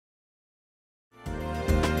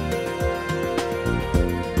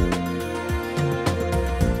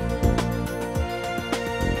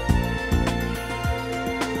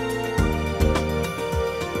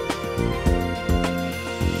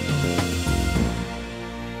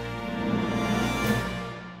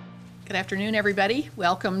Good afternoon, everybody.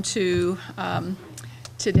 Welcome to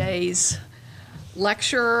today's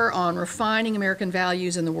lecture on refining American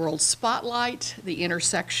values in the world spotlight, the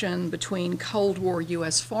intersection between Cold War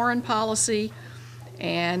U.S. foreign policy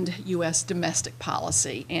and U.S. domestic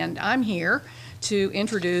policy. And I'm here to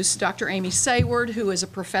introduce Dr. Amy Sayward, who is a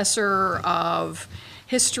professor of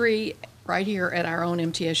history right here at our own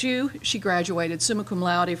MTSU. She graduated summa cum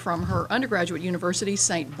laude from her undergraduate university,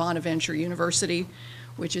 St. Bonaventure University,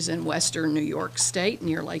 which is in western New York State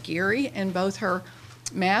near Lake Erie, and both her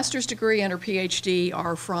master's degree and her PhD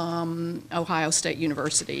are from Ohio State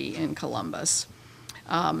University in Columbus,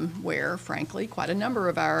 where, frankly, quite a number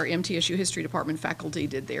of our MTSU History Department faculty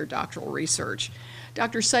did their doctoral research.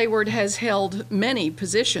 Dr. Sayward has held many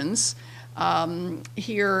positions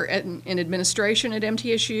here in administration at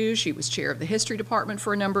MTSU. She was chair of the History Department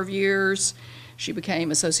for a number of years. She became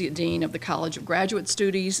Associate Dean of the College of Graduate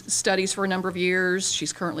Studies for a number of years.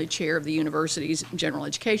 She's currently chair of the university's General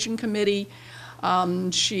Education Committee.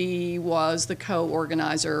 She was the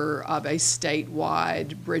co-organizer of a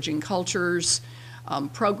statewide Bridging Cultures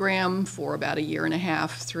program for about a year and a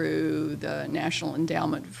half through the National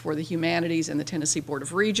Endowment for the Humanities and the Tennessee Board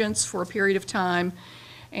of Regents for a period of time.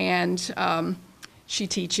 And she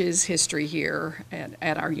teaches history here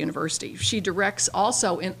at our university. She directs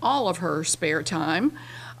also in all of her spare time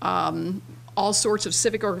all sorts of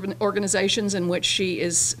civic organizations in which she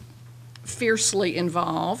is fiercely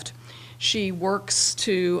involved. She works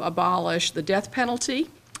to abolish the death penalty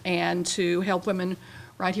and to help women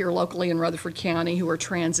right here locally in Rutherford County who are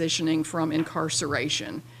transitioning from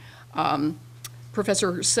incarceration.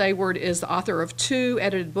 Professor Sayward is the author of 2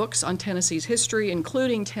 edited books on Tennessee's history,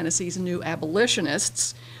 including Tennessee's New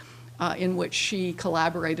Abolitionists, in which she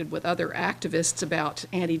collaborated with other activists about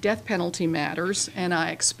anti-death penalty matters. And I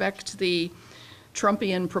expect the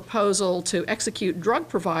Trumpian proposal to execute drug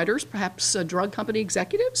providers, perhaps drug company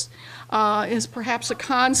executives, is perhaps a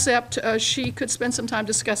concept she could spend some time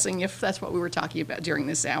discussing if that's what we were talking about during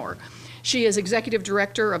this hour. She is executive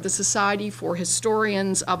director of the Society for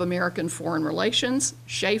Historians of American Foreign Relations,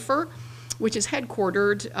 SHAFR, which is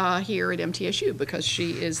headquartered here at MTSU because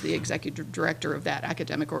she is the executive director of that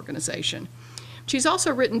academic organization. She's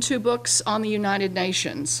also written 2 books on the United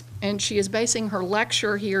Nations, and she is basing her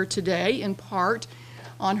lecture here today in part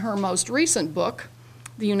on her most recent book,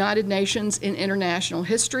 The United Nations in International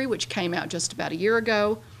History, which came out just about a year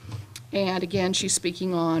ago. And again, she's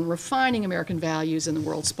speaking on refining American values in the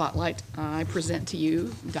world spotlight. I present to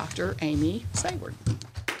you Dr. Amy Sayward.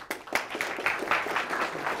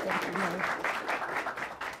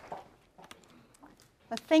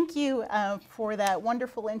 Thank you for that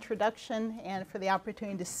wonderful introduction and for the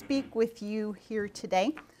opportunity to speak with you here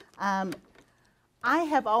today. I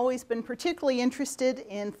have always been particularly interested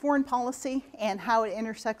in foreign policy and how it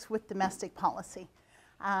intersects with domestic policy.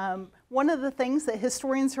 One of the things that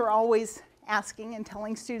historians are always asking and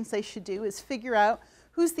telling students they should do is figure out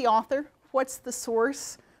who's the author, what's the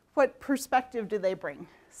source, what perspective do they bring.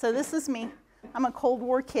 So this is me. I'm a Cold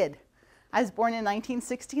War kid. I was born in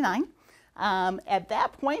 1969. At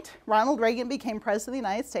that point, Ronald Reagan became president of the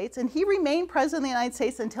United States, and he remained president of the United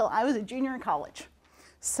States until I was a junior in college.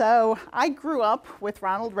 So I grew up with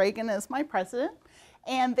Ronald Reagan as my president,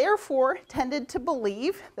 and therefore tended to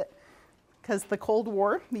believe that because the Cold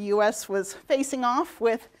War, the U.S. was facing off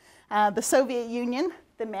with the Soviet Union,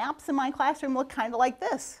 the maps in my classroom looked kind of like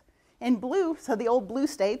this. In blue, so the old blue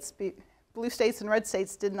states and red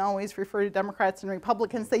states didn't always refer to Democrats and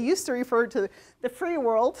Republicans. They used to refer to the free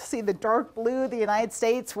world. See, the dark blue, the United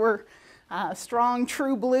States were strong,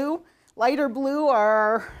 true blue. Lighter blue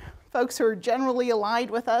are folks who are generally allied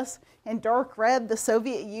with us. And dark red, the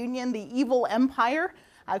Soviet Union, the evil empire,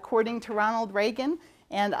 according to Ronald Reagan,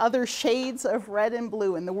 and other shades of red and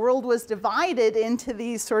blue. And the world was divided into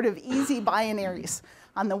these sort of easy binaries.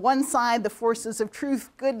 On the one side, the forces of truth,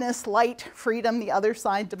 goodness, light, freedom. The other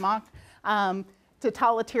side,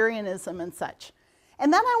 totalitarianism and such.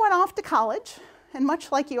 And then I went off to college. And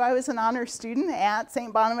much like you, I was an honors student at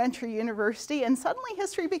St. Bonaventure University. And suddenly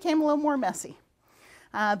history became a little more messy.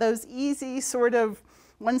 Those easy sort of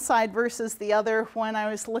one side versus the other, when I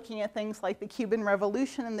was looking at things like the Cuban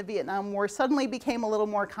Revolution and the Vietnam War, suddenly became a little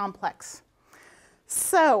more complex.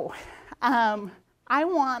 So I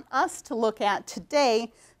want us to look at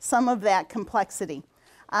today some of that complexity.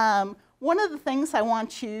 One of the things I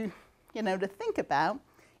want you, to think about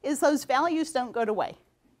is those values don't go away.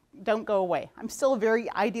 I'm still a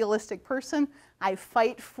very idealistic person. I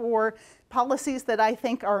fight for policies that I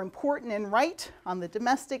think are important and right on the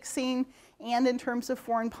domestic scene and in terms of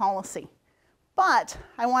foreign policy. But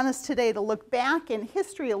I want us today to look back in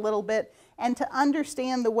history a little bit and to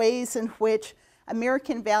understand the ways in which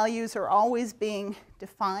American values are always being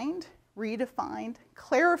defined, redefined,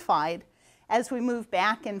 clarified as we move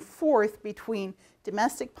back and forth between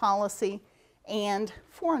domestic policy and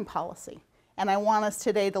foreign policy. And I want us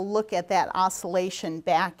today to look at that oscillation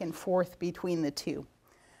back and forth between the two.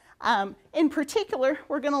 In particular,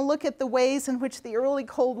 we're going to look at the ways in which the early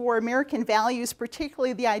Cold War American values,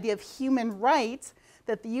 particularly the idea of human rights,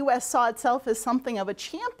 that the U.S. saw itself as something of a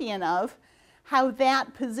champion of, how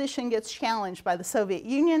that position gets challenged by the Soviet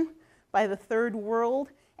Union, by the Third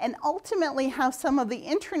World, and ultimately how some of the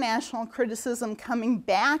international criticism coming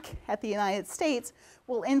back at the United States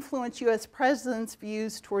will influence U.S. presidents'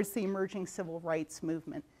 views towards the emerging civil rights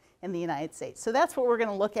movement in the United States. So that's what we're going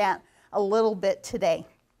to look at a little bit today.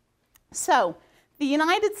 So the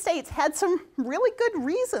United States had some really good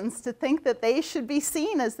reasons to think that they should be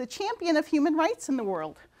seen as the champion of human rights in the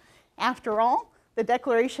world. After all, the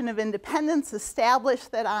Declaration of Independence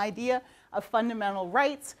established that idea of fundamental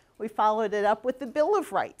rights. We followed it up with the Bill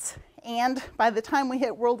of Rights. And by the time we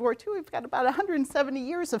hit World War II, we've got about 170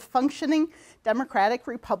 years of functioning democratic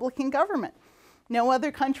Republican government. No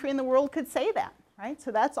other country in the world could say that, right?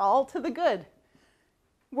 So that's all to the good.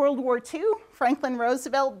 World War II, Franklin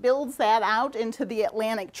Roosevelt builds that out into the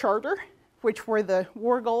Atlantic Charter, which were the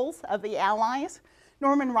war goals of the Allies.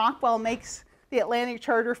 Norman Rockwell makes the Atlantic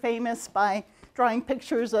Charter famous by drawing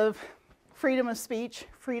pictures of freedom of speech,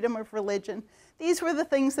 freedom of religion. These were the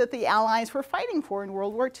things that the Allies were fighting for in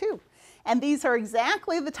World War II. And these are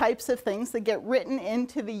exactly the types of things that get written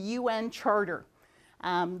into the UN Charter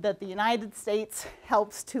that the United States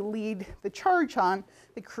helps to lead the charge on,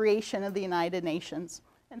 the creation of the United Nations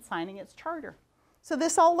and signing its charter. So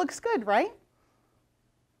this all looks good, right?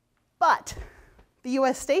 But the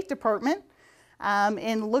US State Department,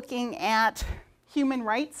 in looking at human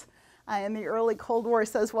rights in the early Cold War,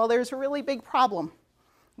 says, well, there's a really big problem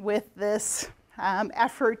with this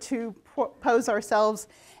effort to pose ourselves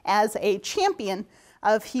as a champion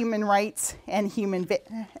of human rights and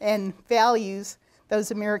and values,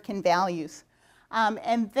 those American values.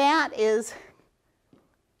 And that is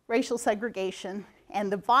racial segregation and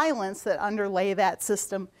the violence that underlay that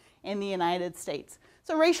system in the United States.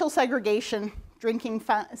 So racial segregation,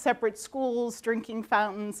 separate schools, drinking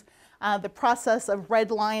fountains, the process of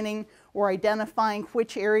redlining or identifying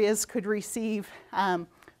which areas could receive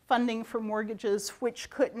funding for mortgages, which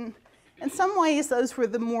couldn't. In some ways, those were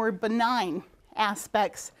the more benign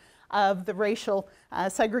aspects of the racial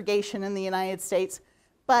segregation in the United States.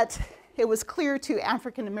 But it was clear to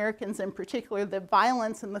African Americans in particular that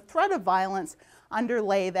violence and the threat of violence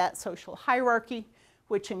underlay that social hierarchy,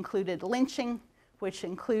 which included lynching, which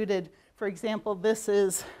included, for example, this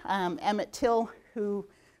is Emmett Till, whose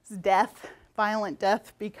violent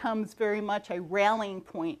death, becomes very much a rallying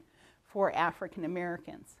point for African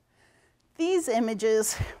Americans. These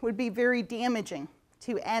images would be very damaging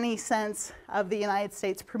to any sense of the United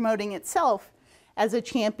States promoting itself as a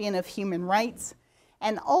champion of human rights.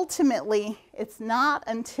 And ultimately, it's not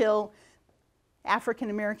until African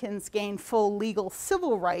Americans gain full legal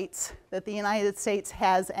civil rights that the United States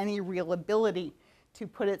has any real ability to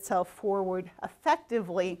put itself forward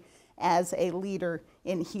effectively as a leader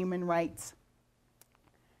in human rights.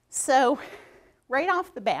 So, right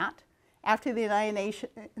off the bat, after the United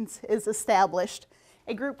Nations is established,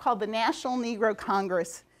 a group called the National Negro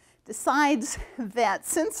Congress decides that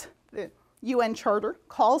since the UN Charter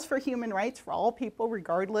calls for human rights for all people,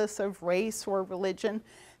 regardless of race or religion,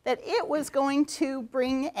 that it was going to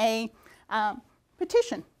bring a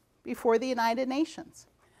petition before the United Nations.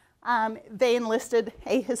 They enlisted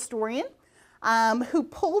a historian who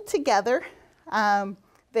pulled together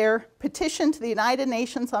their petition to the United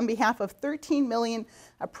Nations on behalf of 13 million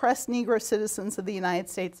oppressed Negro citizens of the United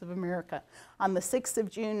States of America on the 6th of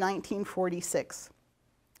June, 1946.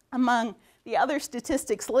 Among the other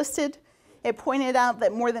statistics listed, it pointed out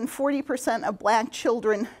that more than 40% of black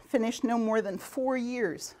children finished no more than 4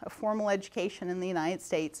 years of formal education in the United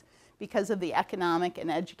States because of the economic and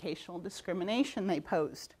educational discrimination they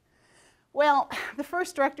posed. Well, the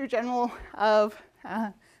first Director General of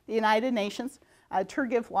the United Nations,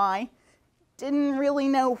 Turgid Lai, didn't really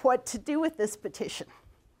know what to do with this petition,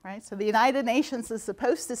 right? So the United Nations is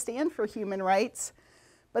supposed to stand for human rights,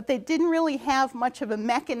 but they didn't really have much of a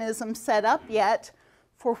mechanism set up yet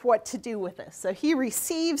for what to do with this. So he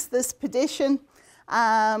receives this petition,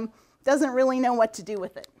 doesn't really know what to do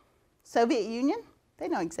with it. Soviet Union, they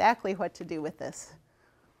know exactly what to do with this.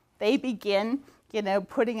 They begin,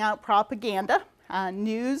 putting out propaganda,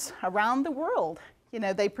 news around the world.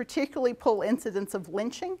 They particularly pull incidents of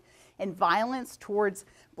lynching and violence towards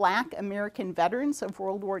Black American veterans of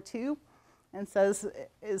World War II, and says,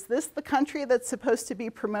 is this the country that's supposed to be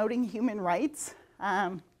promoting human rights?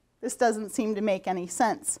 This doesn't seem to make any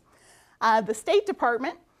sense. The State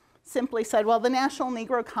Department simply said, well, the National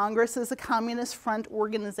Negro Congress is a Communist Front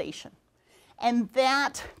organization. And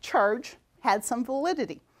that charge had some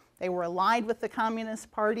validity. They were allied with the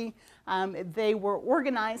Communist Party. They were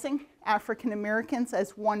organizing African Americans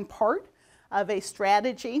as one part of a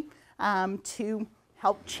strategy to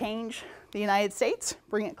help change the United States,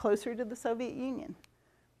 bring it closer to the Soviet Union.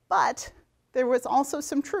 But there was also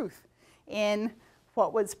some truth in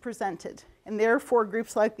what was presented. And therefore,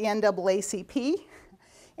 groups like the NAACP,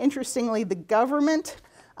 interestingly, the government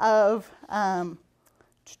of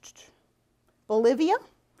Bolivia,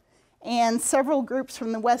 and several groups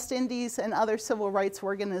from the West Indies and other civil rights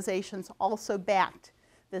organizations also backed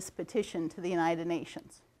this petition to the United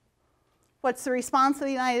Nations. What's the response of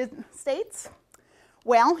the United States?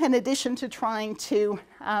 Well, in addition to trying to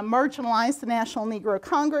marginalize the National Negro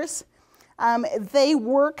Congress, they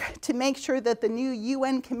work to make sure that the new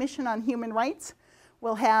UN Commission on Human Rights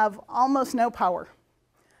will have almost no power.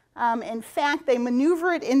 In fact, they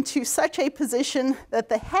maneuver it into such a position that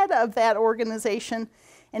the head of that organization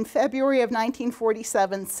in February of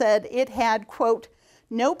 1947 said it had, quote,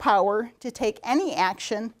 no power to take any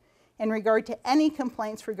action in regard to any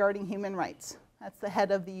complaints regarding human rights. That's the head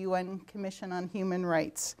of the UN Commission on Human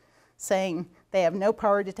Rights saying they have no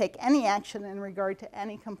power to take any action in regard to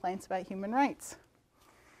any complaints about human rights.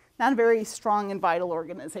 Not a very strong and vital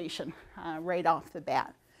organization right off the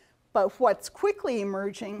bat. But what's quickly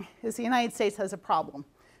emerging is the United States has a problem.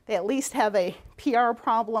 They at least have a PR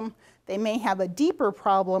problem. They may have a deeper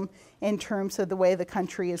problem in terms of the way the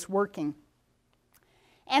country is working.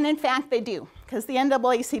 And in fact, they do, because the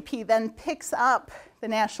NAACP then picks up the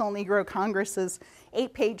National Negro Congress's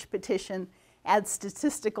 8-page petition, adds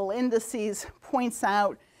statistical indices, points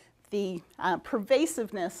out the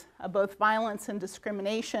pervasiveness of both violence and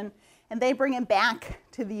discrimination, and they bring it back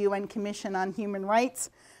to the UN Commission on Human Rights.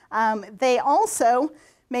 They also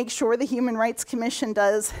make sure the Human Rights Commission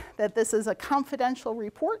does that this is a confidential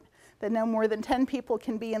report, that no more than 10 people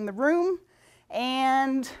can be in the room,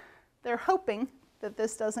 and they're hoping that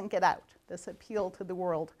this doesn't get out, this appeal to the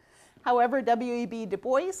world. However, W.E.B. Du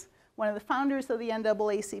Bois, one of the founders of the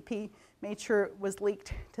NAACP, made sure it was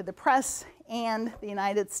leaked to the press, and the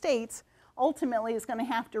United States ultimately is going to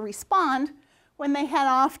have to respond when they head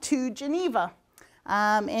off to Geneva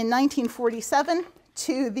in 1947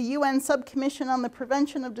 to the UN Subcommission on the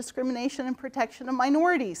Prevention of Discrimination and Protection of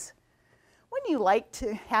Minorities. Wouldn't you like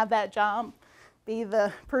to have that job? Be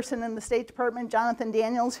the person in the State Department, Jonathan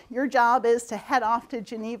Daniels. Your job is to head off to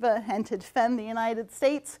Geneva and to defend the United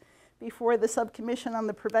States before the Subcommission on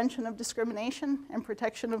the Prevention of Discrimination and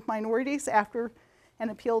Protection of Minorities after an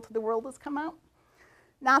appeal to the world has come out.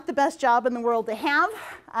 Not the best job in the world to have.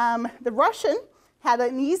 The Russian had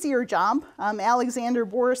an easier job. Alexander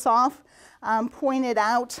Borisov pointed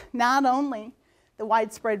out not only the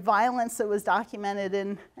widespread violence that was documented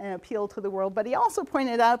in an appeal to the world, but he also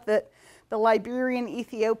pointed out that the Liberian,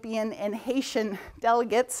 Ethiopian, and Haitian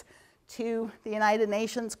delegates to the United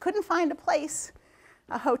Nations couldn't find a place,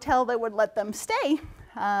 a hotel that would let them stay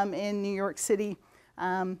in New York City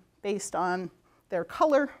based on their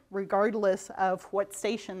color, regardless of what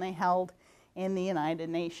station they held in the United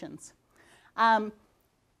Nations.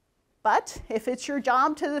 But if it's your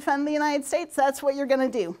job to defend the United States, that's what you're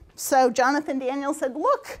going to do. So Jonathan Daniels said,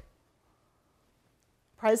 look,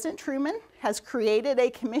 President Truman has created a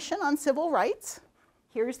commission on civil rights.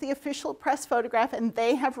 Here's the official press photograph, and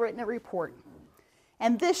they have written a report.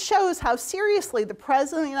 And this shows how seriously the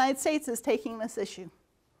President of the United States is taking this issue.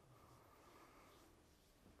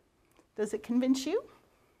 Does it convince you?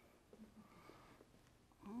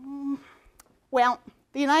 Well,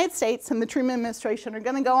 the United States and the Truman administration are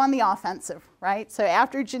going to go on the offensive, right? So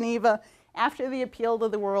after Geneva, after the appeal to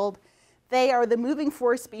the world, they are the moving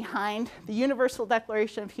force behind the Universal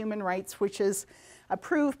Declaration of Human Rights, which is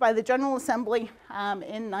approved by the General Assembly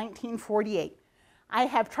in 1948. I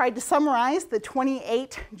have tried to summarize the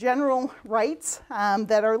 28 general rights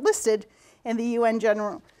that are listed in the UN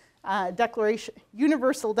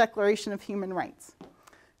Universal Declaration of Human Rights.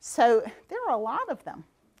 So there are a lot of them.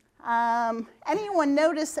 Anyone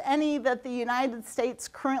notice any that the United States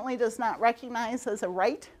currently does not recognize as a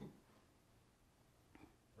right?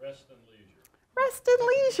 Rest and leisure. Rest and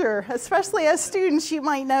leisure. Especially as students, you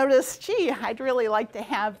might notice, gee, I'd really like to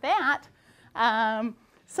have that.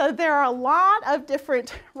 So there are a lot of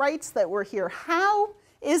different rights that were here. How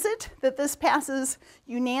Is it that this passes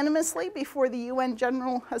unanimously before the UN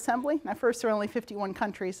General Assembly? Now, first, there are only 51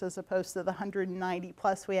 countries as opposed to the 190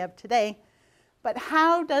 plus we have today. But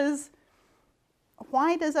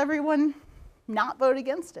why does everyone not vote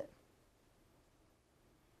against it?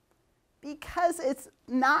 Because it's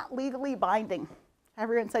not legally binding.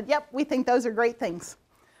 Everyone said, yep, we think those are great things.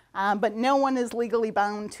 But no one is legally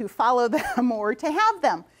bound to follow them or to have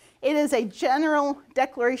them. It is a general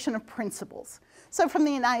declaration of principles. So from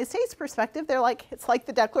the United States perspective, it's like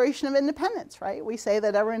the Declaration of Independence, right? We say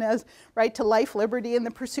that everyone has right to life, liberty, and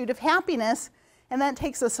the pursuit of happiness. And that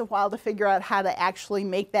takes us a while to figure out how to actually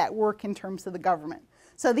make that work in terms of the government.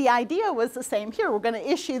 So the idea was the same here. We're going to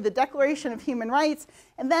issue the Declaration of Human Rights,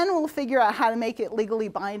 and then we'll figure out how to make it legally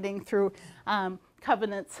binding through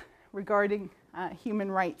covenants regarding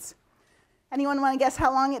human rights. Anyone want to guess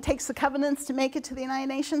how long it takes the covenants to make it to the United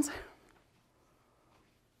Nations?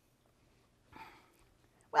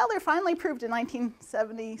 Well, they're finally approved in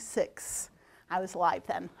 1976. I was alive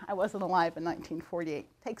then. I wasn't alive in 1948. It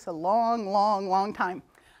takes a long, long, long time.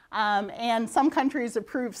 And some countries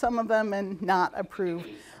approve some of them and not approve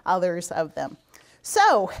others of them.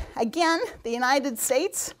 So again, the United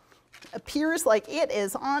States appears like it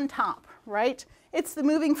is on top, right? It's the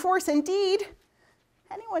moving force. Indeed,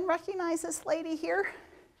 anyone recognize this lady here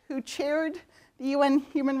who chaired the UN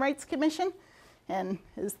Human Rights Commission and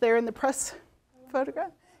is there in the press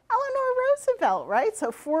photograph? Eleanor Roosevelt, right?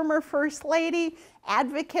 So former First Lady,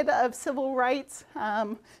 advocate of civil rights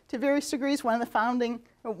to various degrees, one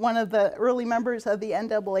of the early members of the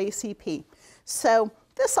NAACP. So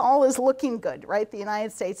this all is looking good, right? The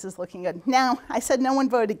United States is looking good. Now, I said no one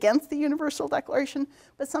voted against the Universal Declaration,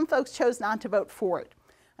 but some folks chose not to vote for it.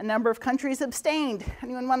 A number of countries abstained.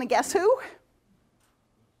 Anyone want to guess who?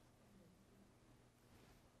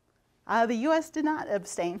 The US did not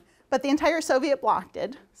abstain, but the entire Soviet bloc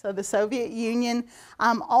did. So the Soviet Union,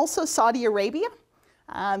 also Saudi Arabia.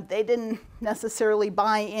 They didn't necessarily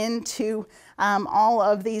buy into all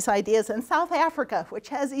of these ideas. And South Africa, which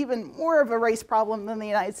has even more of a race problem than the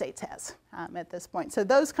United States has at this point. So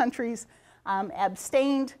those countries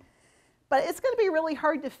abstained. But it's going to be really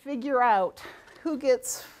hard to figure out who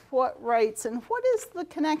gets what rights and what is the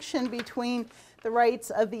connection between the rights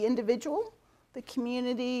of the individual, the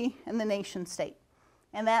community, and the nation state.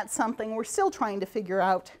 And that's something we're still trying to figure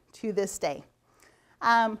out to this day.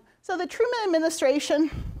 So the Truman administration,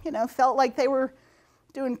 felt like they were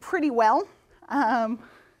doing pretty well. Oh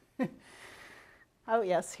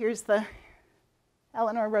yes, here's the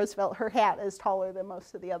Eleanor Roosevelt. Her hat is taller than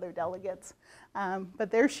most of the other delegates. But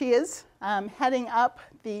there she is, heading up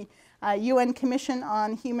the UN Commission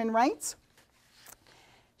on Human Rights.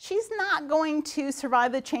 She's not going to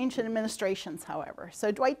survive the change in administrations, however.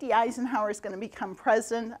 So Dwight D. Eisenhower is going to become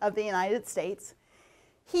president of the United States.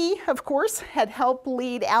 He, of course, had helped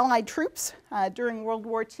lead Allied troops during World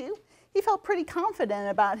War II. He felt pretty confident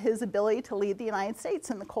about his ability to lead the United States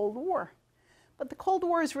in the Cold War. But the Cold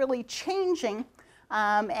War is really changing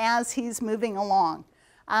as he's moving along.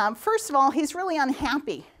 First of all, he's really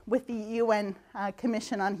unhappy with the UN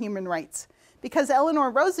Commission on Human Rights, because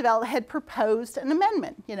Eleanor Roosevelt had proposed an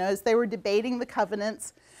amendment. As they were debating the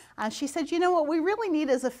covenants, she said, what we really need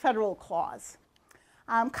is a federal clause.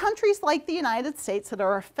 Countries like the United States that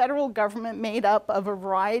are a federal government made up of a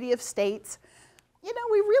variety of states,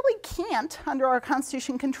 we really can't, under our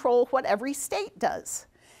Constitution, control what every state does.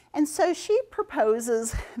 And so she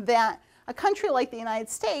proposes that a country like the United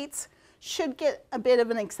States should get a bit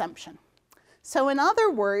of an exemption. So in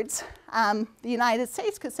other words, the United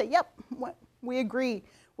States could say, yep, we agree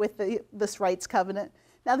with this rights covenant.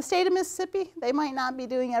 Now the state of Mississippi, they might not be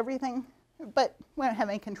doing everything, but we don't have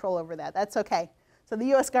any control over that. That's okay. So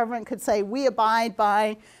the US government could say, we abide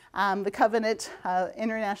by the covenant,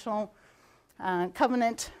 international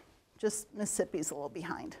covenant, just Mississippi's a little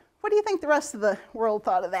behind. What do you think the rest of the world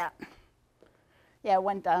thought of that? Yeah, it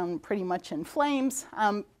went down pretty much in flames.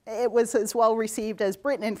 It was as well received as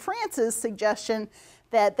Britain and France's suggestion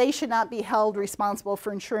that they should not be held responsible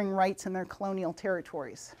for ensuring rights in their colonial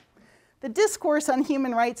territories. The discourse on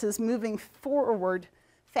human rights is moving forward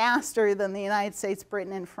faster than the United States,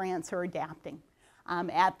 Britain, and France are adapting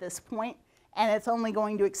at this point, and it's only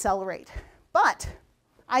going to accelerate. But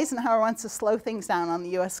Eisenhower wants to slow things down on the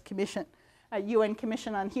UN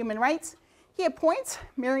Commission on Human Rights. He appoints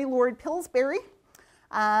Mary Lord Pillsbury.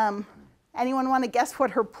 Anyone want to guess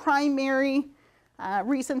what her primary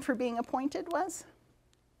reason for being appointed was?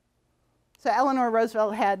 So Eleanor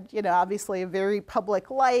Roosevelt had, obviously a very public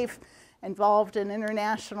life, involved in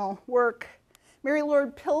international work. Mary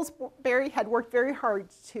Lord Pillsbury had worked very hard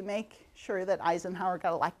to make sure that Eisenhower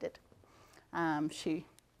got elected. She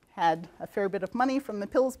had a fair bit of money from the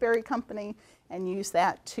Pillsbury Company and used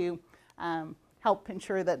that to help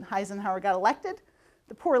ensure that Eisenhower got elected.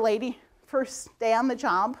 The poor lady, first day on the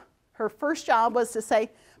job, her first job was to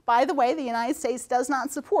say, by the way, the United States does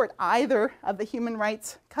not support either of the human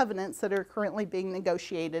rights covenants that are currently being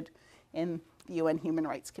negotiated in the UN Human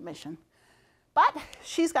Rights Commission. But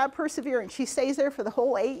she's got perseverance. She stays there for the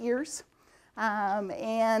whole 8 years,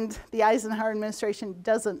 and the Eisenhower administration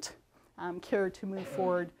doesn't care to move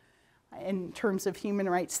forward in terms of human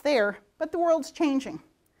rights there, but the world's changing.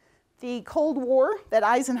 The Cold War that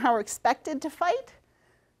Eisenhower expected to fight,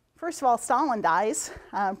 first of all, Stalin dies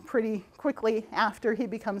pretty quickly after he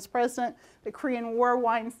becomes president. The Korean War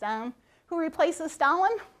winds down. Who replaces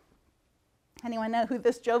Stalin? Anyone know who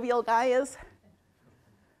this jovial guy is?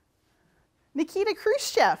 Nikita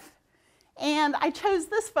Khrushchev. And I chose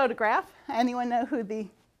this photograph. Anyone know who the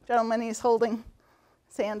gentleman he's holding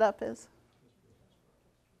his hand up is?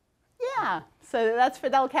 Yeah, so that's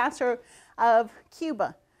Fidel Castro of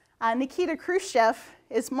Cuba. Nikita Khrushchev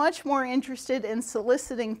is much more interested in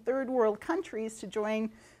soliciting third world countries to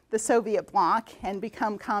join the Soviet bloc and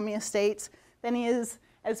become communist states than he is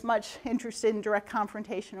as much interested in direct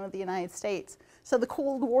confrontation with the United States. So the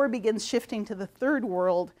Cold War begins shifting to the third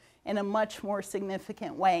world in a much more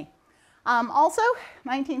significant way. Also,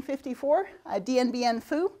 1954, Dien Bien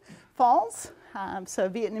Phu falls. So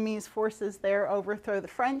Vietnamese forces there overthrow the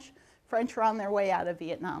French. French are on their way out of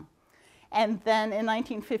Vietnam. And then in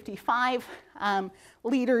 1955,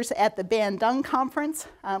 leaders at the Bandung Conference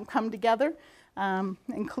come together,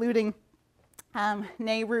 including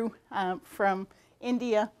Nehru from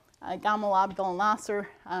India, Gamal Abdel Nasser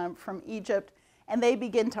from Egypt, and they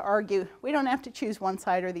begin to argue, we don't have to choose one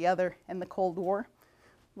side or the other in the Cold War.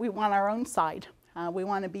 We want our own side. We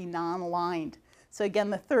want to be non-aligned. So again,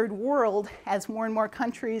 the third world, as more and more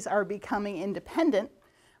countries are becoming independent,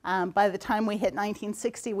 by the time we hit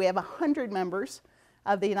 1960, we have 100 members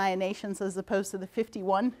of the United Nations as opposed to the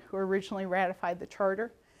 51 who originally ratified the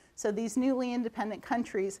charter. So these newly independent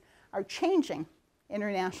countries are changing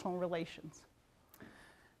international relations.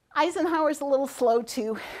 Eisenhower's a little slow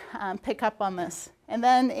to pick up on this. And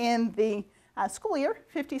then in the school year,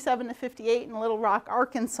 57 to 58 in Little Rock,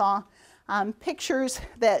 Arkansas, pictures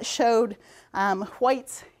that showed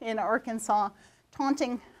whites in Arkansas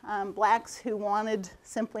taunting blacks who wanted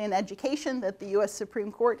simply an education that the US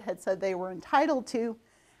Supreme Court had said they were entitled to,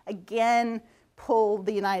 again pulled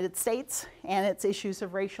the United States and its issues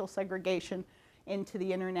of racial segregation into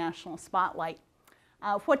the international spotlight.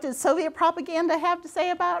 What does Soviet propaganda have to say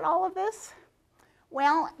about all of this?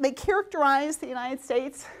 Well, they characterize the United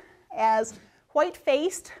States as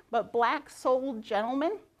white-faced but black-souled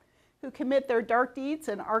gentlemen who commit their dark deeds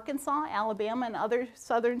in Arkansas, Alabama, and other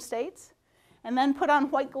southern states, and then put on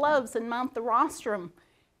white gloves and mount the rostrum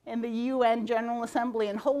in the UN General Assembly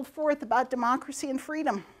and hold forth about democracy and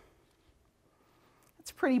freedom. It's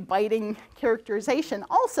a pretty biting characterization.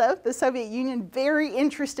 Also, the Soviet Union very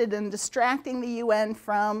interested in distracting the UN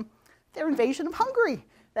from their invasion of Hungary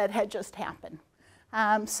that had just happened.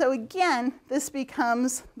 So again, this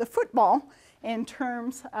becomes the football in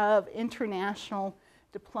terms of international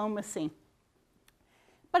diplomacy.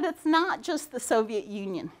 But it's not just the Soviet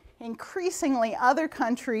Union. Increasingly, other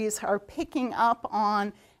countries are picking up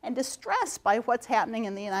on and distressed by what's happening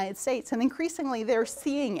in the United States, and increasingly they're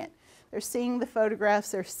seeing it. They're seeing the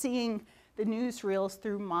photographs, they're seeing the newsreels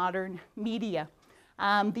through modern media.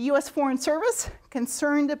 The US Foreign Service,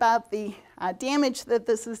 concerned about the damage that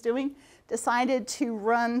this is doing, decided to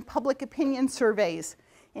run public opinion surveys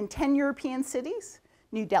in 10 European cities,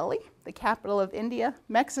 New Delhi, the capital of India,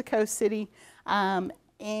 Mexico City,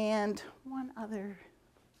 and one other,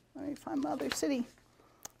 let me find the other city.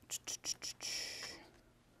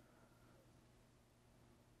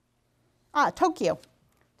 Tokyo.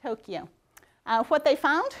 Tokyo. What they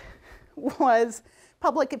found was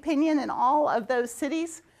public opinion in all of those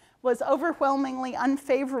cities was overwhelmingly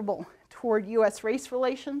unfavorable toward US race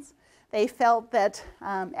relations. They felt that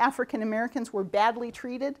African Americans were badly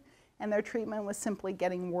treated and their treatment was simply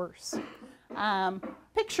getting worse.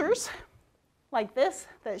 Pictures like this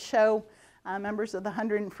that show members of the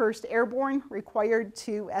 101st Airborne required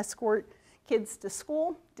to escort kids to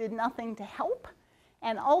school did nothing to help.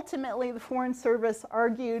 And ultimately, the Foreign Service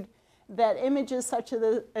argued that images such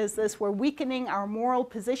as this were weakening our moral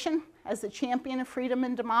position as a champion of freedom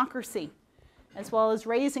and democracy, as well as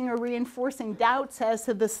raising or reinforcing doubts as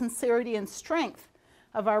to the sincerity and strength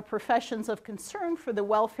of our professions of concern for the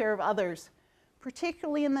welfare of others,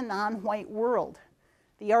 particularly in the non-white world.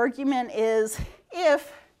 The argument is,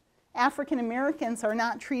 if African Americans are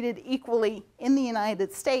not treated equally in the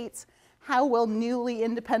United States, how will newly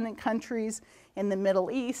independent countries in the Middle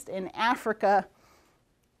East and Africa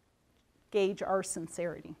gauge our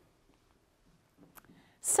sincerity?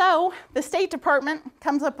 So the State Department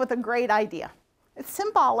comes up with a great idea. It's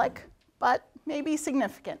symbolic, but maybe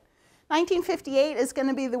significant. 1958 is going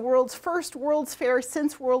to be the world's first World's Fair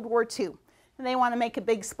since World War II, and they want to make a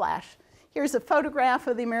big splash. Here's a photograph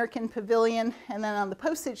of the American Pavilion, and then on the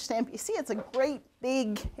postage stamp, you see it's a great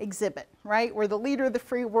big exhibit, right? We're the leader of the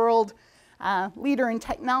free world, leader in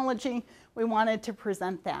technology. We wanted to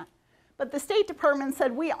present that. But the State Department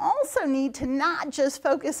said we also need to not just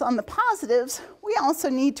focus on the positives, we also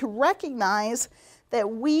need to recognize that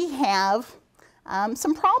we have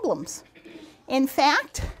some problems. In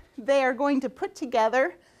fact, they are going to put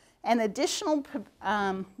together an additional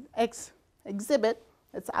exhibit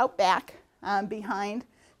that's out back behind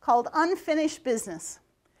called Unfinished Business.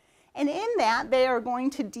 And in that, they are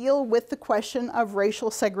going to deal with the question of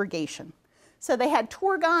racial segregation. So they had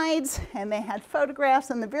tour guides and they had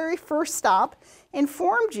photographs, and the very first stop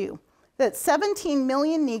informed you that 17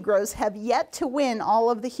 million Negroes have yet to win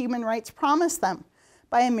all of the human rights promised them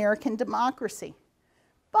by American democracy.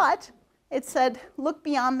 But it said, look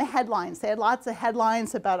beyond the headlines. They had lots of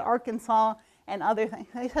headlines about Arkansas and other things.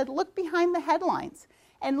 They said, look behind the headlines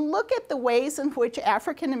and look at the ways in which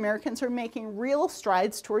African Americans are making real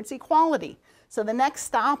strides towards equality. So the next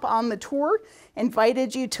stop on the tour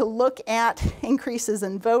invited you to look at increases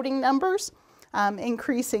in voting numbers,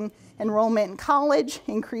 increasing enrollment in college,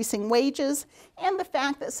 increasing wages, and the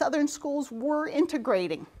fact that Southern schools were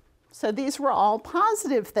integrating. So these were all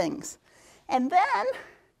positive things. And then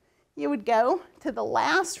you would go to the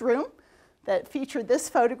last room that featured this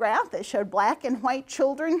photograph that showed black and white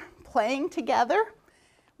children playing together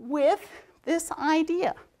with this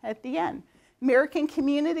idea at the end. American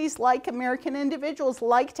communities, like American individuals,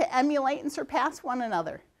 like to emulate and surpass one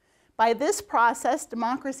another. By this process,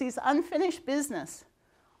 democracy's unfinished business,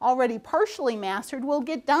 already partially mastered, will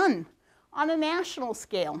get done on a national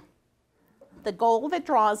scale. The goal that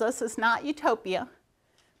draws us is not utopia,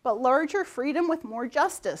 but larger freedom with more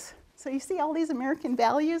justice. So you see all these American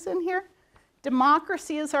values in here?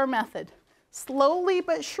 Democracy is our method. Slowly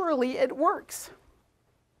but surely it works.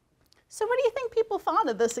 So what do you think people thought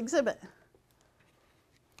of this exhibit?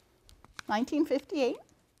 1958?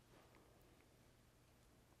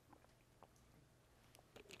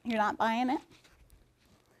 You're not buying it?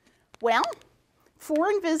 Well,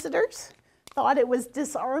 foreign visitors thought it was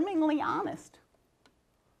disarmingly honest.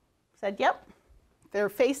 Said, yep, they're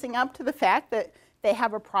facing up to the fact that they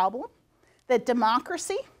have a problem, that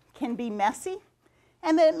democracy can be messy,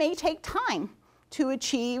 and that it may take time to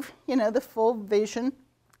achieve, the full vision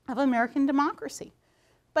of American democracy.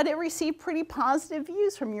 But it received pretty positive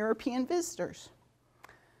views from European visitors.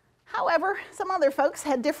 However, some other folks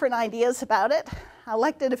had different ideas about it.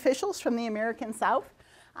 Elected officials from the American South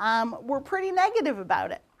were pretty negative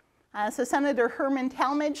about it. So Senator Herman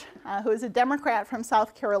Talmadge, who is a Democrat from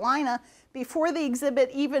South Carolina, before the exhibit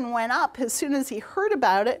even went up, as soon as he heard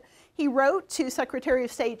about it, he wrote to Secretary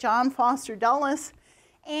of State John Foster Dulles,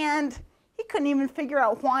 and he couldn't even figure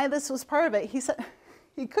out why this was part of it. He said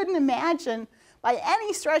he couldn't imagine, by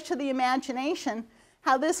any stretch of the imagination,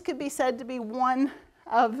 how this could be said to be one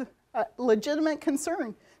of legitimate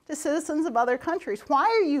concern to citizens of other countries. Why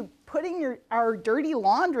are you putting our dirty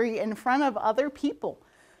laundry in front of other people?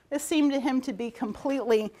 This seemed to him to be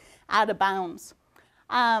completely out of bounds.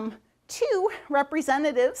 Two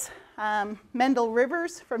representatives, Mendel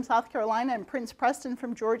Rivers from South Carolina and Prince Preston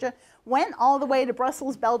from Georgia, went all the way to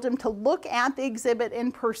Brussels, Belgium to look at the exhibit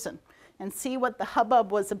in person and see what the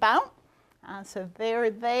hubbub was about. So there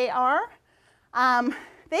they are.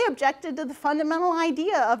 They objected to the fundamental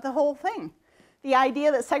idea of the whole thing. The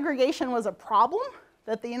idea that segregation was a problem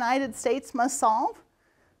that the United States must solve.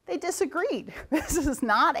 They disagreed. This is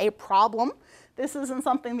not a problem. This isn't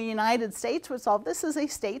something the United States would solve. This is a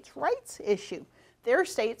states' rights issue. Their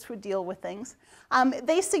states would deal with things.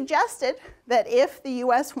 They suggested that if the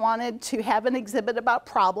U.S. wanted to have an exhibit about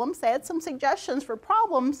problems, they had some suggestions for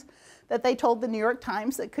problems that they told the New York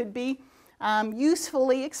Times that could be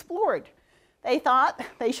usefully explored. They thought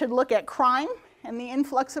they should look at crime and the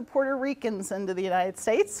influx of Puerto Ricans into the United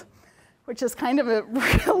States, which is kind of a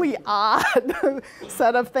really odd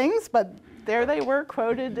set of things, but there they were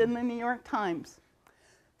quoted in the New York Times.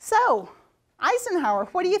 So, Eisenhower,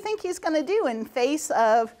 what do you think he's going to do in face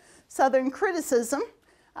of Southern criticism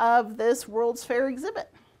of this World's Fair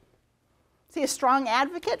exhibit? Is he a strong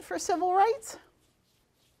advocate for civil rights?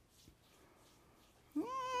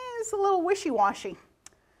 It's a little wishy-washy.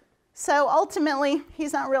 So ultimately,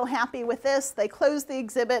 he's not real happy with this. They closed the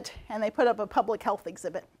exhibit and they put up a public health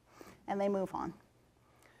exhibit. and they move on.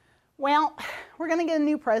 Well, we're going to get a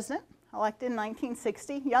new president, elected in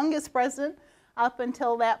 1960, youngest president up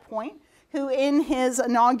until that point, who in his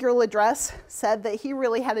inaugural address said that he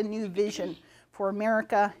really had a new vision for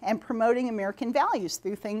America and promoting American values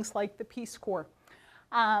through things like the Peace Corps.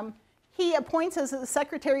 He appoints as the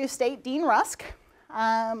Secretary of State Dean Rusk,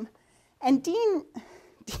 and Dean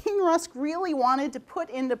Rusk really wanted to put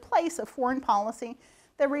into place a foreign policy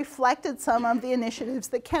that reflected some of the initiatives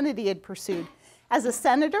that Kennedy had pursued. As a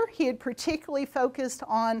senator, he had particularly focused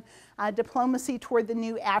on diplomacy toward the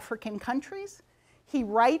new African countries. He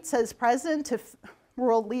writes as president to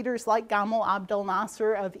world leaders like Gamal Abdel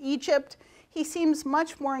Nasser of Egypt. He seems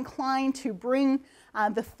much more inclined to bring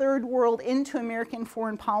the third world into American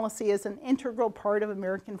foreign policy as an integral part of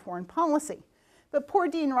American foreign policy. But poor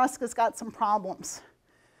Dean Rusk has got some problems.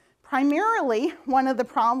 Primarily, one of the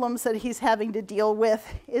problems that he's having to deal with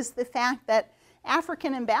is the fact that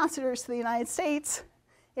African ambassadors to the United States,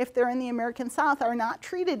 if they're in the American South, are not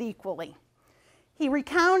treated equally. He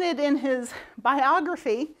recounted in his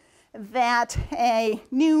biography that a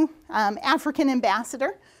new African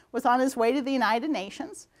ambassador was on his way to the United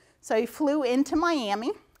Nations. So he flew into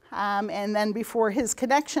Miami, and then before his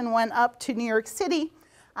connection went up to New York City,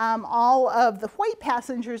 all of the white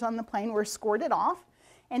passengers on the plane were escorted off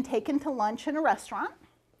and taken to lunch in a restaurant.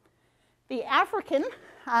 The African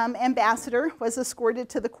ambassador was escorted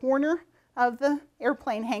to the corner of the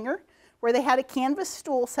airplane hangar where they had a canvas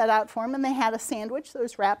stool set out for him, and they had a sandwich that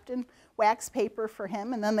was wrapped in wax paper for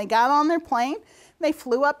him, and then they got on their plane and they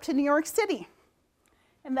flew up to New York City.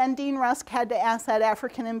 And then Dean Rusk had to ask that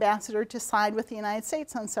African ambassador to side with the United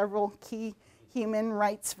States on several key human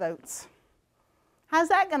rights votes. How's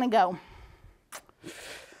that going to go?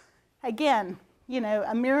 Again, you know,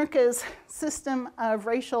 America's system of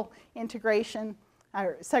racial integration,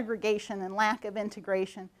 or segregation and lack of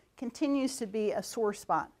integration continues to be a sore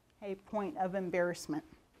spot, a point of embarrassment.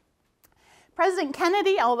 President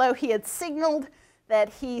Kennedy, although he had signaled that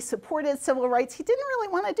he supported civil rights, he didn't really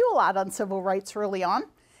want to do a lot on civil rights early on.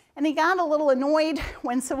 And he got a little annoyed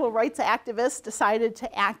when civil rights activists decided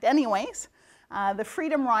to act anyways. The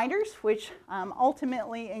Freedom Riders, which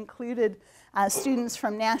ultimately included students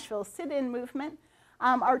from Nashville's sit-in movement,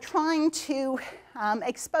 are trying to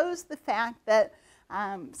expose the fact that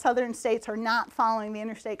southern states are not following the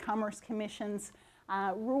Interstate Commerce Commission's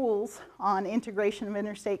rules on integration of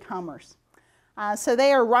interstate commerce. So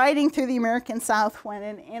they are riding through the American South when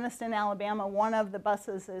in Anniston, Alabama, one of the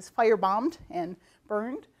buses is firebombed and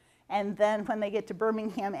burned. And then when they get to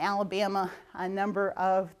Birmingham, Alabama, a number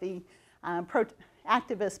of the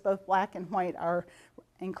activists, both black and white, are,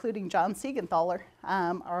 including John Siegenthaler,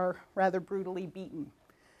 are rather brutally beaten.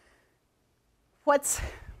 What's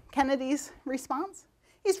Kennedy's response?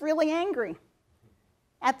 He's really angry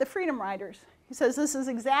at the Freedom Riders. He says this is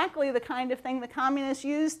exactly the kind of thing the communists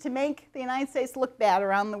used to make the United States look bad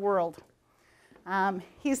around the world.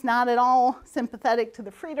 He's not at all sympathetic to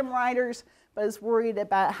the Freedom Riders, but is worried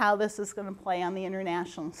about how this is going to play on the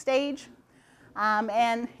international stage.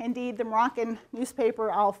 And indeed, the Moroccan newspaper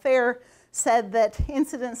Al Fair said that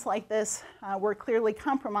incidents like this were clearly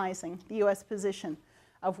compromising the U.S. position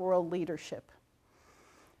of world leadership.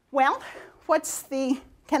 Well, what's the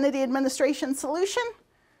Kennedy administration solution?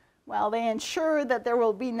 Well, they ensure that there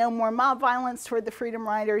will be no more mob violence toward the Freedom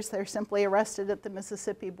Riders. They're simply arrested at the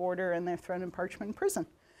Mississippi border and they're thrown in Parchman Prison.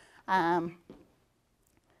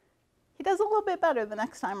 He does a little bit better the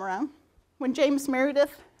next time around. When James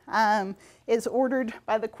Meredith is ordered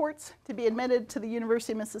by the courts to be admitted to the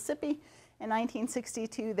University of Mississippi in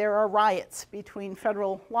 1962, there are riots between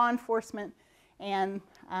federal law enforcement and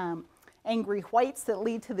angry whites that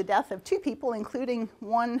lead to the death of two people, including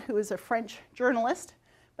one who is a French journalist.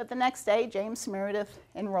 But the next day, James Meredith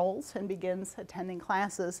enrolls and begins attending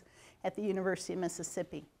classes at the University of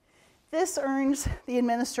Mississippi. This earns the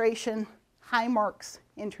administration high marks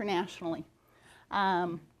internationally.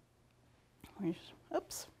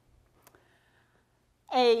 Oops.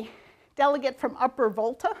 A delegate from Upper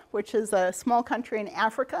Volta, which is a small country in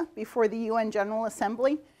Africa, before the UN General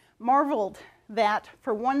Assembly, marveled that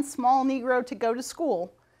for one small Negro to go to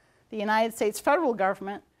school, the United States federal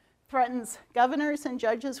government threatens governors and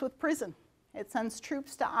judges with prison. It sends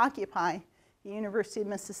troops to occupy the University of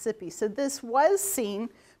Mississippi. So this was seen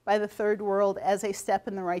by the third world as a step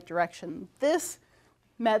in the right direction. This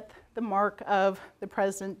met the mark of the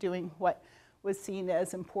president doing what was seen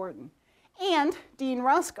as important. And Dean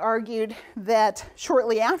Rusk argued that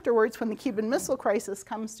shortly afterwards, when the Cuban Missile Crisis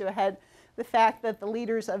comes to a head, the fact that the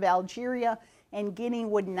leaders of Algeria and Guinea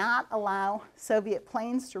would not allow Soviet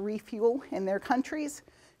planes to refuel in their countries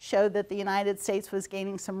showed that the United States was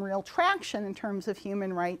gaining some real traction in terms of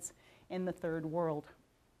human rights in the third world.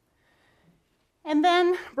 And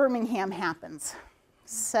then Birmingham happens.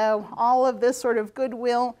 So all of this sort of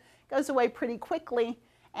goodwill goes away pretty quickly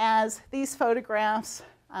as these photographs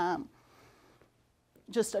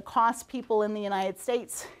just accost people in the United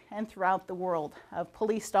States and throughout the world of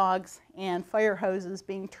police dogs and fire hoses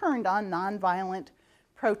being turned on nonviolent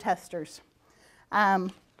protesters.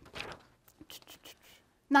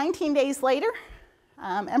 19 days later,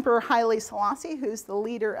 Emperor Haile Selassie, who's the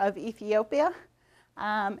leader of Ethiopia,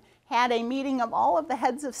 had a meeting of all of the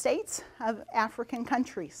heads of states of African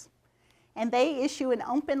countries. And they issue an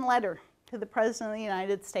open letter to the President of the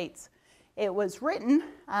United States. It was written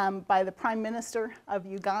by the Prime Minister of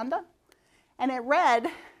Uganda, and it read,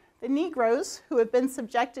 "The Negroes who have been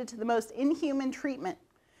subjected to the most inhuman treatment,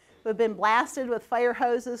 who have been blasted with fire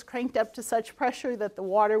hoses cranked up to such pressure that the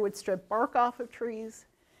water would strip bark off of trees,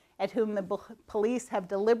 at whom the police have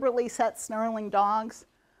deliberately set snarling dogs,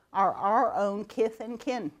 are our own kith and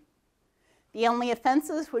kin. The only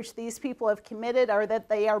offenses which these people have committed are that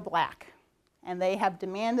they are black, and they have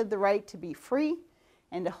demanded the right to be free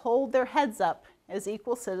and to hold their heads up as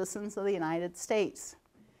equal citizens of the United States."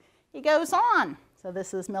 He goes on, so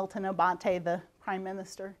this is Milton Obote, the Prime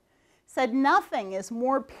Minister, said, "Nothing is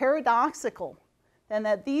more paradoxical than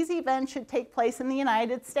that these events should take place in the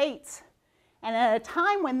United States, and at a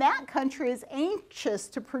time when that country is anxious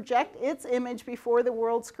to project its image before the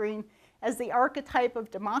world screen as the archetype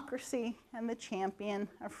of democracy and the champion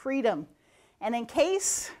of freedom." And in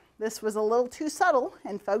case this was a little too subtle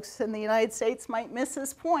and folks in the United States might miss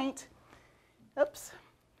his point,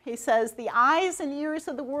 he says, "The eyes and ears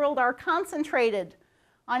of the world are concentrated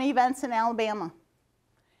on events in Alabama.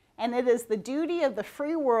 And it is the duty of the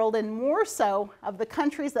free world, and more so of the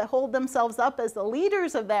countries that hold themselves up as the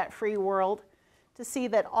leaders of that free world, to see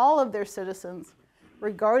that all of their citizens,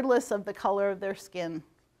 regardless of the color of their skin,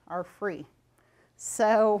 are free."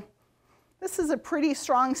 So this is a pretty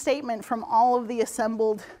strong statement from all of the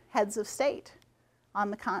assembled heads of state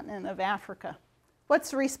on the continent of Africa.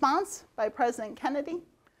 What's the response by President Kennedy?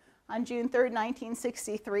 On June 3rd,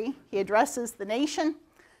 1963, he addresses the nation,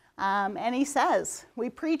 and he says, "We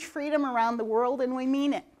preach freedom around the world, and we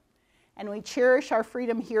mean it. And we cherish our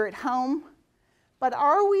freedom here at home. But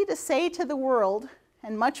are we to say to the world,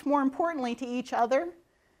 and much more importantly to each other,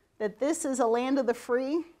 that this is a land of the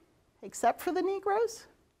free, except for the Negroes?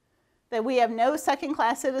 That we have no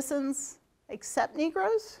second-class citizens except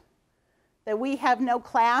Negroes? That we have no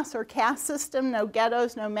class or caste system, no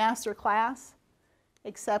ghettos, no master class,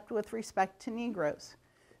 except with respect to Negroes?"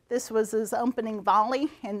 This was his opening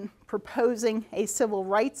volley in proposing a Civil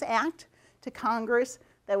Rights Act to Congress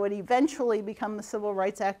that would eventually become the Civil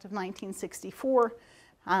Rights Act of 1964,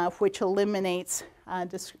 which eliminates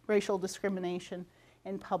racial discrimination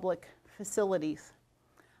in public facilities.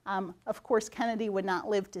 Of course, Kennedy would not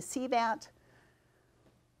live to see that.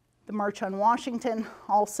 The March on Washington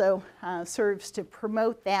also serves to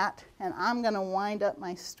promote that, and I'm going to wind up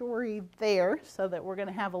my story there so that we're going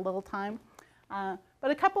to have a little time. But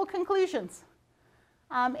a couple of conclusions.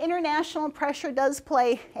 International pressure does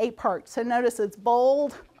play a part. So notice it's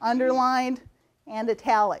bold, underlined, and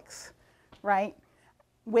italics, right?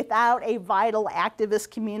 Without a vital activist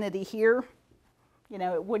community here,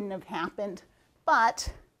 it wouldn't have happened.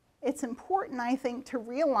 But it's important, I think, to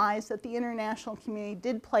realize that the international community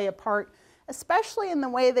did play a part, especially in the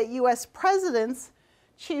way that U.S. presidents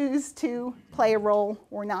choose to play a role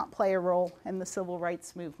or not play a role in the civil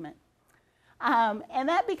rights movement. And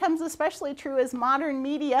that becomes especially true as modern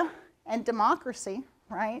media and democracy,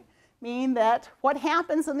 right, mean that what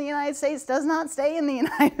happens in the United States does not stay in the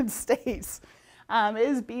United States. It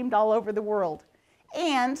is beamed all over the world.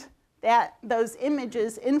 And that those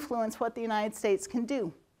images influence what the United States can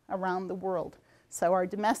do around the world. So our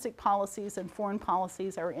domestic policies and foreign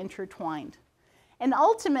policies are intertwined. And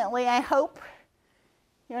ultimately, I hope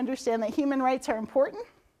you understand that human rights are important.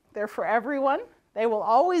 They're for everyone. They will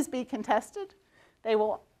always be contested. They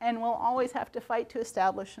will always have to fight to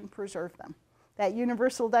establish and preserve them. That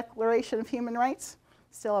Universal Declaration of Human Rights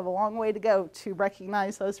still have a long way to go to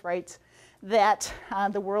recognize those rights that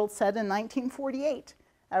the world said in 1948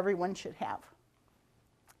 everyone should have.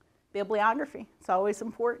 Bibliography, it's always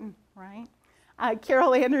important, right?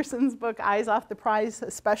 Carol Anderson's book, Eyes Off the Prize,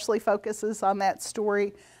 especially focuses on that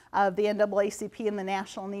story of the NAACP and the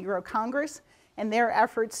National Negro Congress and their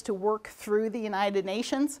efforts to work through the United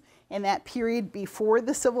Nations in that period before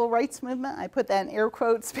the Civil Rights Movement. I put that in air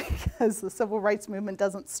quotes because the Civil Rights Movement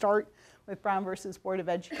doesn't start with Brown versus Board of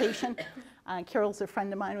Education. Carol's a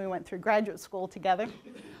friend of mine. We went through graduate school together.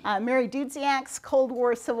 Mary Dudziak's Cold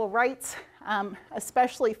War Civil Rights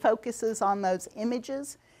especially focuses on those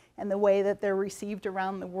images and the way that they're received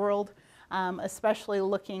around the world, especially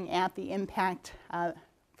looking at the impact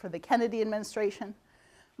for the Kennedy administration.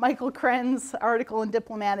 Michael Kren's article in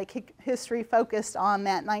Diplomatic History focused on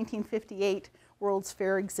that 1958 World's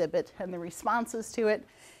Fair exhibit and the responses to it.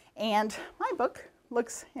 And my book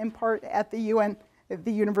looks in part at the UN,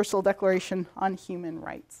 the Universal Declaration on Human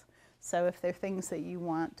Rights. So if there are things that you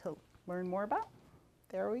want to learn more about,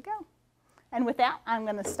 there we go. And with that, I'm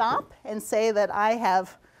going to stop and say that I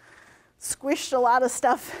have squished a lot of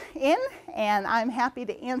stuff in, and I'm happy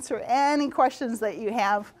to answer any questions that you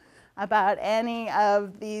have about any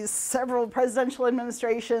of these several presidential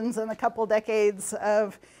administrations and a couple decades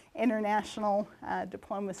of international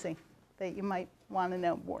diplomacy that you might want to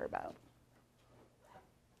know more about.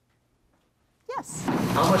 Yes?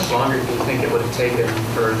 How much longer do you think it would have taken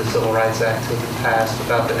for the Civil Rights Act to have passed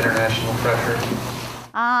without the international pressure?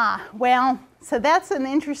 Well, so that's an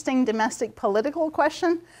interesting domestic political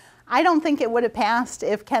question. I don't think it would have passed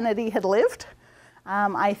if Kennedy had lived.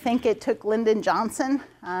 I think it took Lyndon Johnson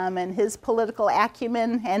and his political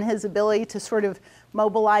acumen and his ability to sort of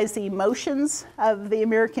mobilize the emotions of the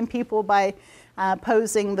American people by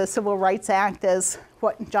posing the Civil Rights Act as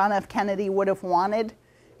what John F. Kennedy would have wanted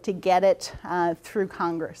to get it through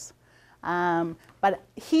Congress. But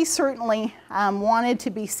he certainly wanted to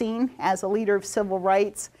be seen as a leader of civil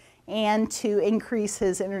rights and to increase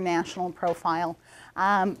his international profile.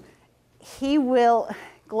 He will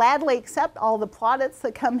gladly accept all the plaudits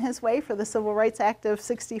that come his way for the Civil Rights Act of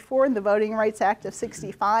 '64 and the Voting Rights Act of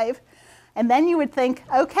 '65. And then you would think,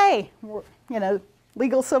 okay, you know,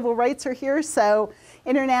 legal civil rights are here, so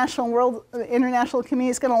international community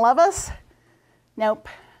is going to love us. Nope.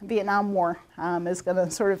 Vietnam War is going to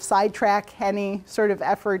sort of sidetrack any sort of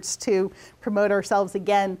efforts to promote ourselves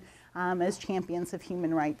again as champions of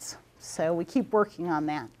human rights. So we keep working on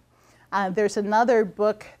that. There's another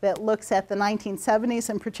book that looks at the 1970s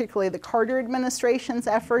and particularly the Carter administration's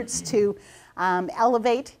efforts to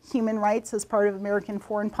elevate human rights as part of American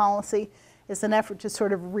foreign policy. Is an effort to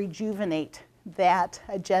sort of rejuvenate that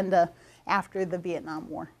agenda after the Vietnam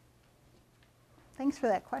War. Thanks for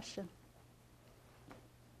that question.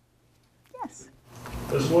 Yes?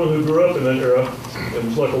 As one who grew up in that era, it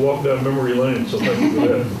was like a walk down memory lane, so thank you for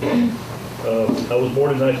that. I was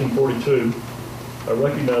born in 1942. I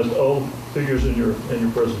recognized all figures in your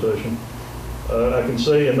presentation. I can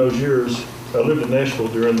say in those years, I lived in Nashville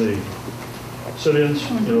during the sit-ins,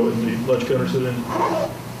 you know, in the lunch counter sit-ins.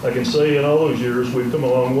 I can say in all those years, we've come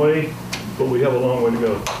a long way, but we have a long way to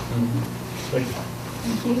go. Thank you.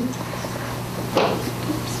 Thank you.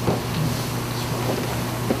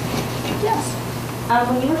 Yes?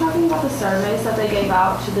 When you were talking about the surveys that they gave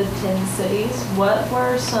out to the 10 cities, what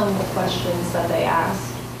were some questions that they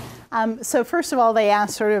asked? So first of all, they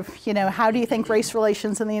asked sort of, you know, how do you think race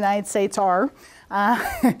relations in the United States are?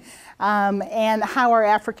 And how are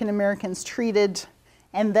African Americans treated?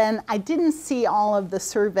 And then I didn't see all of the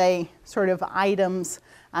survey sort of items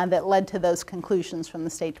that led to those conclusions from the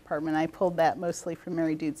State Department. I pulled that mostly from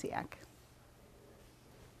Mary Dudziak.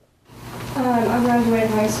 I graduated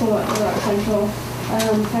high school at Little Rock Central.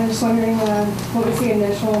 I'm just wondering what was the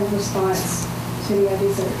initial response to the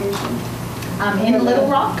desegregation? In Little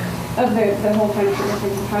Rock? Of the whole country,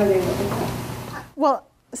 how do they look at that? Well,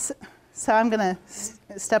 so I'm going to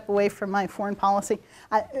step away from my foreign policy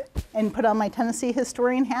and put on my Tennessee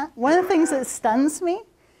historian hat. One of the things that stuns me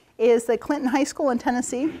is that Clinton High School in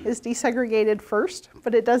Tennessee is desegregated first,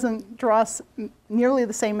 but it doesn't draw nearly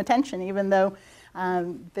the same attention, even though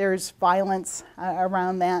there's violence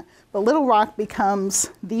around that. But Little Rock becomes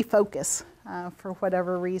the focus for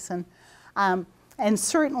whatever reason. And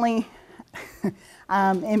certainly,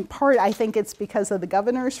 in part, I think it's because of the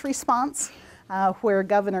governor's response, where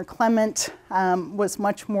Governor Clement was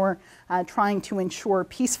much more trying to ensure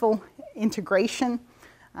peaceful integration.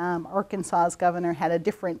 Arkansas's governor had a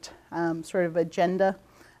different sort of agenda.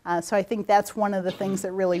 So I think that's one of the things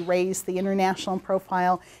that really raised the international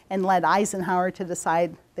profile and led Eisenhower to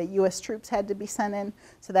decide that U.S. troops had to be sent in.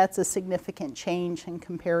 So that's a significant change in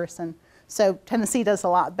comparison. So Tennessee does a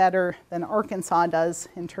lot better than Arkansas does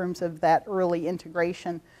in terms of that early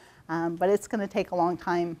integration. But it's going to take a long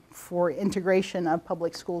time for integration of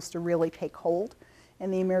public schools to really take hold in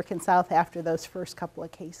the American South after those first couple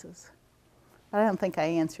of cases. But I don't think I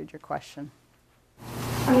answered your question.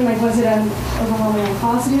 I mean, like, was it an overwhelmingly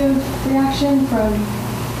positive reaction from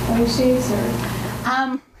other states,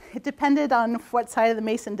 or? It depended on what side of the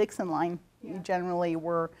Mason-Dixon line you generally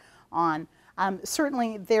were on.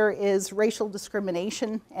 Certainly there is racial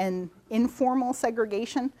discrimination and informal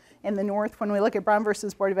segregation in the North. When we look at Brown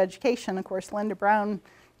versus Board of Education, of course, Linda Brown,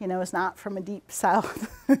 is not from a deep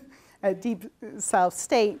South, a deep South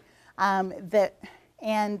state.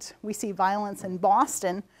 And we see violence in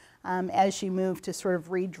Boston as you move to sort of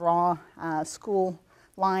redraw school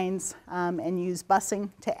lines and use busing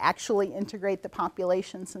to actually integrate the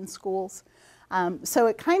populations in schools. So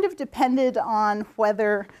it kind of depended on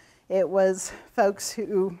whether it was folks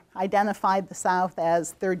who identified the South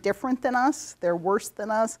as they're different than us, they're worse than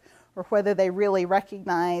us, or whether they really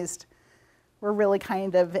recognized we're really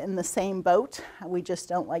kind of in the same boat. We just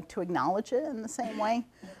don't like to acknowledge it in the same way.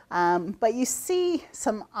 But you see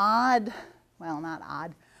some odd, well, not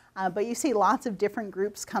odd, but you see lots of different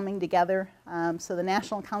groups coming together. So the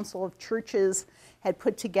National Council of Churches had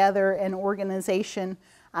put together an organization.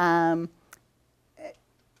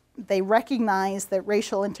 They recognized that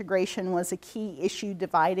racial integration was a key issue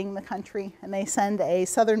dividing the country, and they send a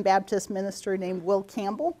Southern Baptist minister named Will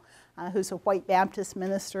Campbell, who's a white Baptist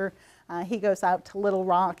minister. He goes out to Little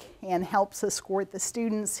Rock and helps escort the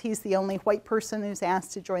students. He's the only white person who's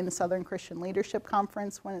asked to join the Southern Christian Leadership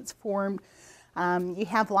Conference when it's formed. You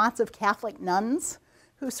have lots of Catholic nuns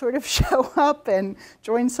who sort of show up and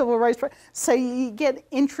join civil rights. So you get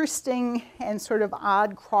interesting and sort of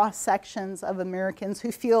odd cross sections of Americans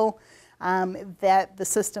who feel that the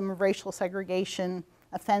system of racial segregation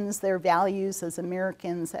offends their values as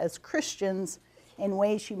Americans, as Christians, in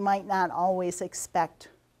ways you might not always expect.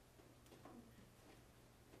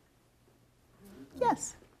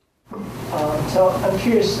 Yes? So I'm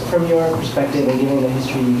curious, from your perspective and given the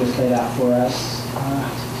history you just laid out for us,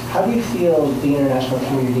 how do you feel the international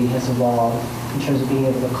community has evolved in terms of being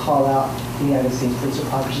able to call out the United States for its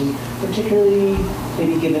hypocrisy, particularly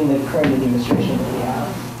maybe given the current administration that we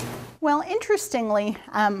have? Well, interestingly,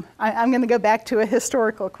 I'm going to go back to a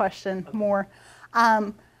historical question more.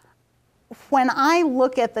 When I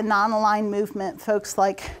look at the non-aligned movement, folks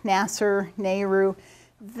like Nasser, Nehru,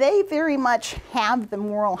 they very much have the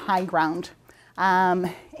moral high ground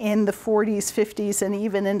in the 40s, 50s, and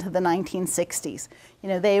even into the 1960s.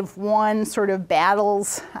 They've won sort of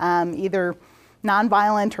battles, either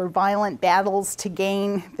nonviolent or violent battles to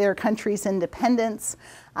gain their country's independence.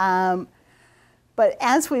 But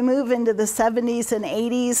as we move into the 70s and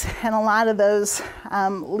 80s, and a lot of those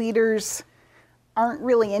leaders aren't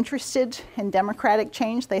really interested in democratic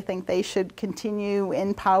change. They think they should continue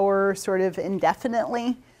in power sort of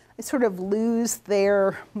indefinitely. They sort of lose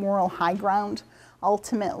their moral high ground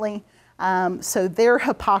ultimately. So their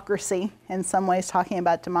hypocrisy, in some ways talking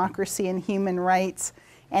about democracy and human rights,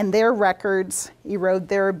 and their records erode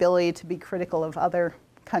their ability to be critical of other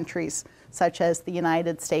countries, such as the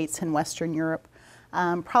United States and Western Europe.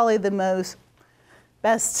 Probably the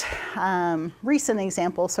best recent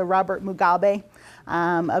example, so Robert Mugabe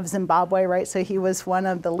of Zimbabwe, right? So he was one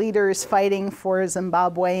of the leaders fighting for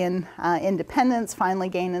Zimbabwean independence, finally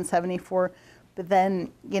gained in '74. But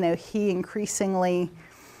then, he increasingly,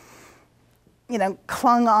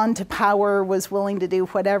 clung on to power, was willing to do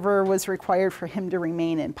whatever was required for him to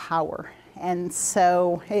remain in power. And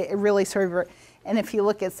so it really sort of, and if you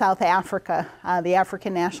look at South Africa, the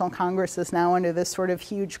African National Congress is now under this sort of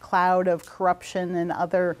huge cloud of corruption and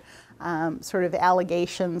other sort of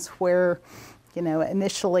allegations where,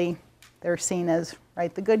 initially they're seen as,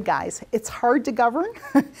 right, the good guys. It's hard to govern.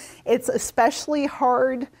 It's especially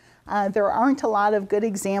hard. There aren't a lot of good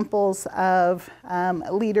examples of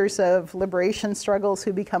leaders of liberation struggles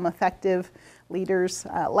who become effective leaders.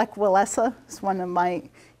 Lech Walesa is one of my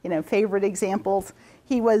favorite examples.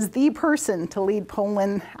 He was the person to lead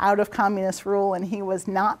Poland out of communist rule, and he was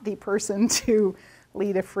not the person to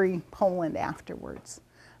lead a free Poland afterwards.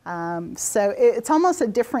 So it's almost a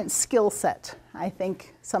different skill set, I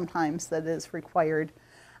think, sometimes that is required.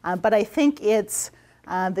 But I think it's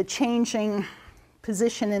the changing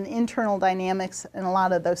position in internal dynamics in a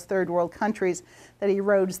lot of those third world countries that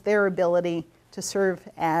erodes their ability to serve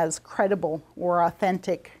as credible or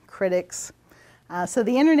authentic critics. So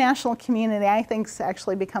the international community, I think, has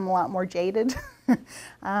actually become a lot more jaded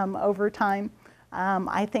over time.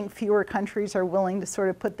 I think fewer countries are willing to sort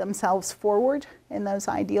of put themselves forward in those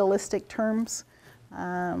idealistic terms.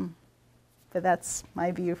 But that's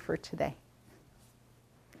my view for today.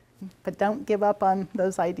 But don't give up on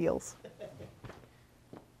those ideals.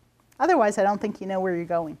 Otherwise, I don't think you know where you're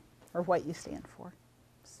going or what you stand for.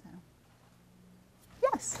 So,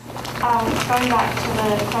 yes? Going back to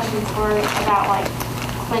the question before about,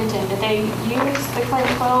 Clinton, did they use the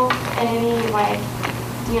Clinton 12 in any,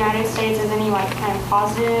 the United States as any, kind of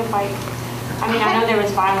positive? I know there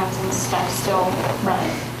was violence and stuff still, but...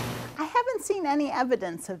 haven't seen any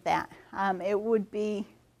evidence of that. That'd be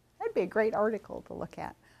a great article to look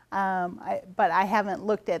at. But I haven't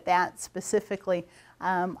looked at that specifically.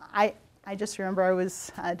 I just remember I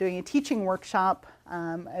was doing a teaching workshop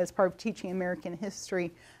as part of Teaching American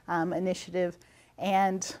History initiative,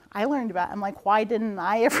 and I learned about it. I'm like, why didn't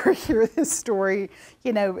I ever hear this story?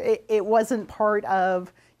 You know, it wasn't part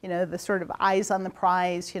of, you know, the sort of Eyes on the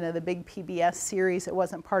Prize, you know, the big PBS series. It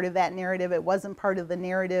wasn't part of that narrative. It wasn't part of the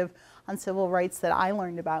narrative on civil rights that I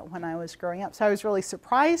learned about when I was growing up. So I was really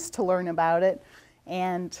surprised to learn about it.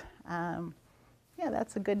 And yeah,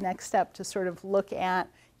 that's a good next step to sort of look at,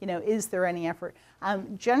 you know, is there any effort?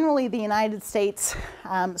 Generally, the United States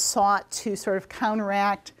sought to sort of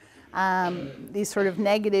counteract these sort of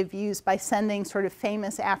negative views by sending sort of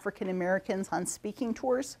famous African Americans on speaking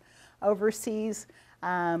tours overseas,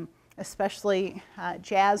 especially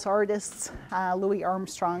jazz artists. Louis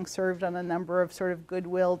Armstrong served on a number of sort of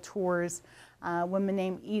goodwill tours. A woman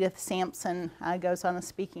named Edith Sampson goes on a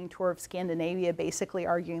speaking tour of Scandinavia, basically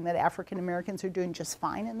arguing that African Americans are doing just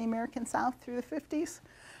fine in the American South through the 50s.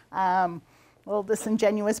 A little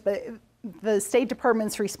disingenuous, but the State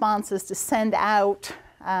Department's response is to send out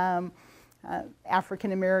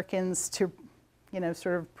African Americans to, you know,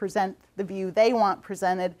 sort of present the view they want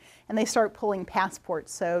presented, and they start pulling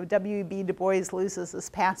passports. So W.E.B. Du Bois loses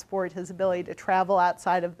his passport, his ability to travel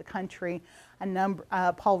outside of the country.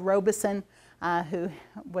 Paul Robeson, who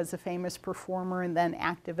was a famous performer and then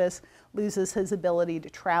activist, loses his ability to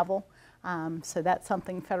travel. So that's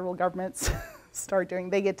something federal governments start doing.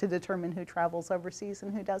 They get to determine who travels overseas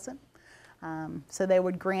and who doesn't. So they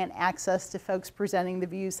would grant access to folks presenting the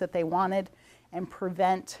views that they wanted and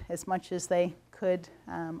prevent, as much as they could,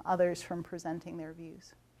 others from presenting their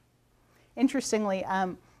views. Interestingly,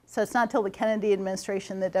 so it's not till the Kennedy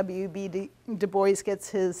administration that W.E.B. Du Bois gets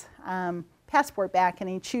his passport back, and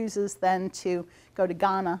he chooses then to go to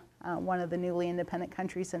Ghana, one of the newly independent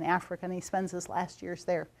countries in Africa, and he spends his last years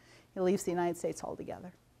there. He leaves the United States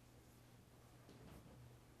altogether.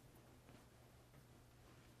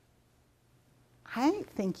 I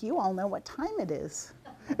think you all know what time it is.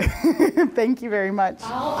 Thank you very much.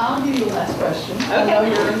 I'll give you the last question. Okay. I know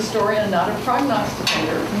you're a historian and not a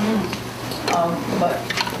prognosticator, but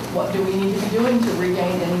what do we need to be doing to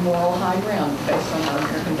regain any moral high ground based on our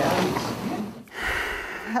American values?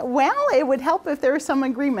 Well, it would help if there was some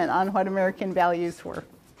agreement on what American values were.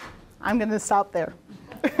 I'm going to stop there.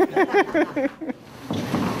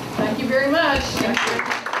 Thank you very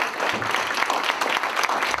much.